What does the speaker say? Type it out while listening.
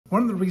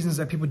One of the reasons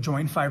that people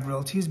join Fiv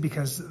Realty is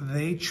because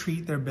they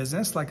treat their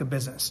business like a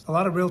business. A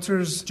lot of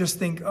realtors just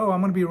think, oh, I'm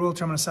gonna be a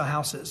realtor, I'm gonna sell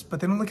houses, but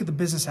they don't look at the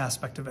business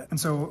aspect of it. And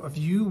so if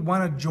you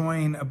wanna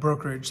join a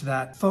brokerage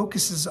that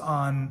focuses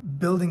on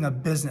building a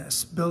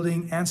business,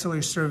 building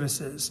ancillary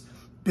services,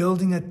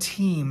 building a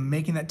team,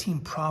 making that team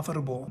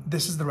profitable,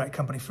 this is the right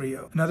company for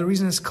you. Another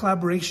reason is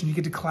collaboration. You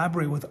get to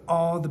collaborate with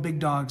all the big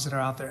dogs that are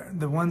out there,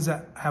 the ones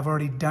that have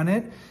already done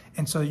it.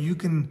 And so you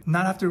can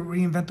not have to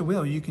reinvent the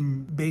wheel. You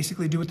can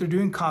basically do what they're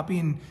doing, copy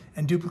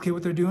and duplicate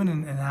what they're doing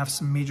and have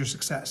some major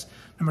success.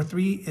 Number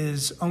 3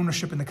 is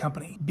ownership in the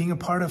company. Being a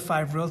part of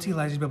Fiv Realty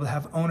allows you to be able to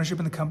have ownership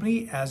in the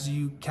company as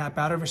you cap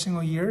out every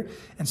single year.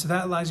 And so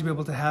that allows you to be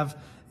able to have,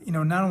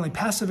 not only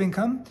passive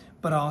income,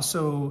 but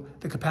also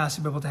the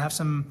capacity to be able to have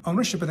some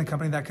ownership in the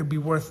company that could be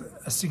worth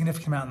a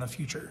significant amount in the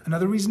future.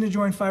 Another reason to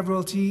join Fiv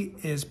Realty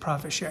is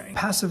profit sharing.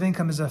 Passive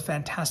income is a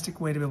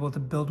fantastic way to be able to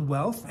build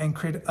wealth and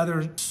create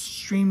other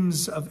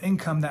streams of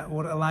income that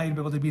would allow you to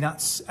be able to be not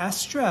as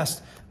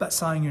stressed about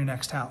selling your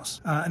next house.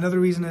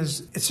 Another reason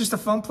is it's just a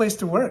fun place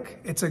to work.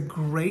 It's a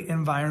great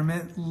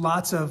environment,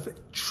 lots of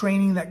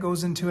training that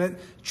goes into it,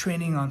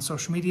 training on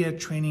social media,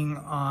 training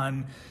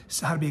on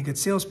how to be a good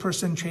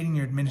salesperson, training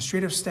your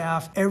administrative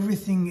staff.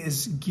 Everything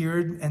is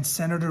geared and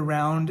centered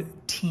around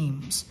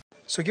teams.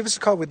 So give us a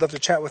call. We'd love to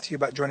chat with you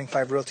about joining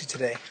Fiv Realty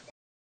today.